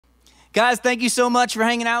Guys, thank you so much for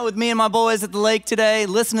hanging out with me and my boys at the lake today,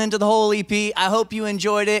 listening to the whole EP. I hope you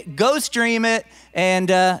enjoyed it. Go stream it. And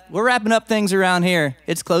we're wrapping up things around here.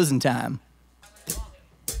 It's closing time.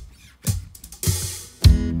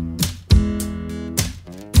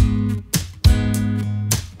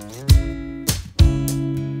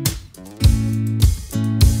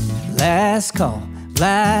 Last call,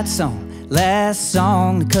 lights on, last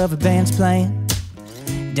song, the cover band's playing.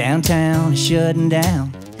 Downtown is shutting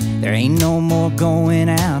down, there ain't no more going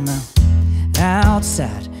out now.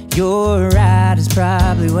 Outside, your ride is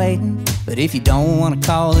probably waiting, but if you don't want to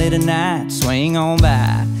call it a night, swing on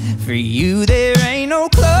by. For you there ain't no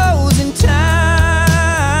closing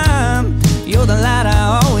time. You're the light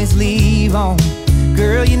I always leave on.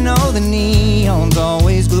 Girl, you know the neon's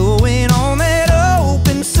always glowing on that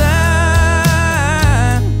open sign.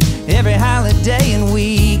 Every holiday and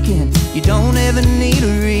weekend, you don't ever need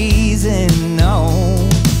a reason, no.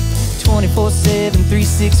 24/7,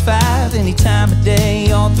 365, any time of day,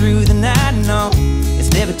 all through the night, no. It's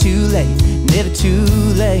never too late, never too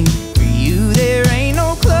late. For you there ain't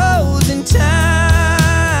no closing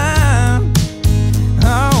time.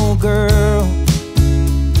 Oh girl,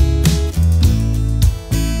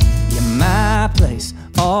 you're my place,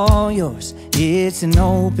 all yours. It's an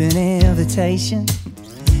open invitation.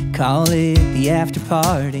 Call it the after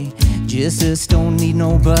party, just us, don't need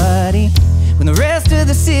nobody. When the rest of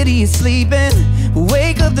the city is sleeping, we'll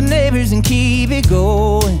wake up the neighbors and keep it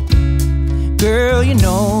going. Girl, you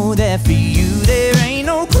know that for you there ain't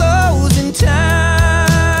no closing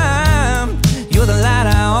time. You're the light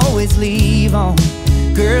I always leave on.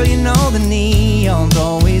 Girl, you know the neon's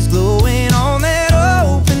always glowing on that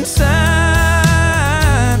open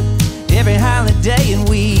sign. Every holiday and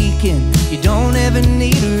weekend, you don't ever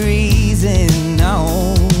need a reason,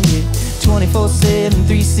 no. 24/7,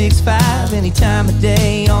 365, any time of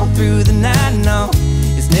day, all through the night, no.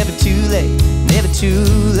 It's never too late, never too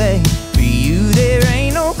late. For you there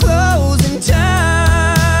ain't no closing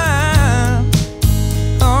time.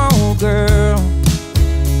 Oh girl,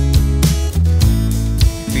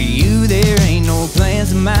 for you there ain't no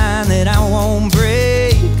plans of mine that I won't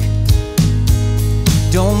break.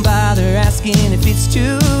 Don't bother asking if it's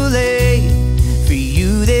too late. For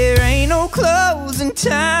you there ain't no closing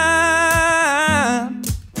time.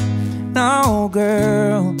 No,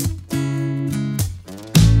 girl.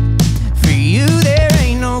 For you there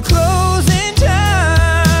ain't no closing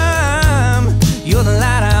time. You're the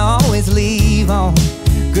light I always leave on.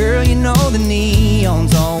 Girl, you know the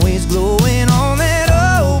neon's always glowing on that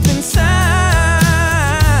open sign.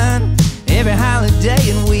 Every holiday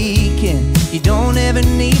and weekend, you don't ever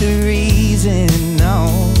need a reason,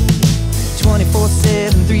 no.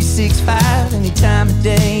 24/7, 365, any time of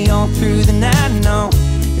day, all through the night, no.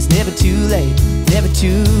 It's never too late, never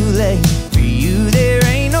too late.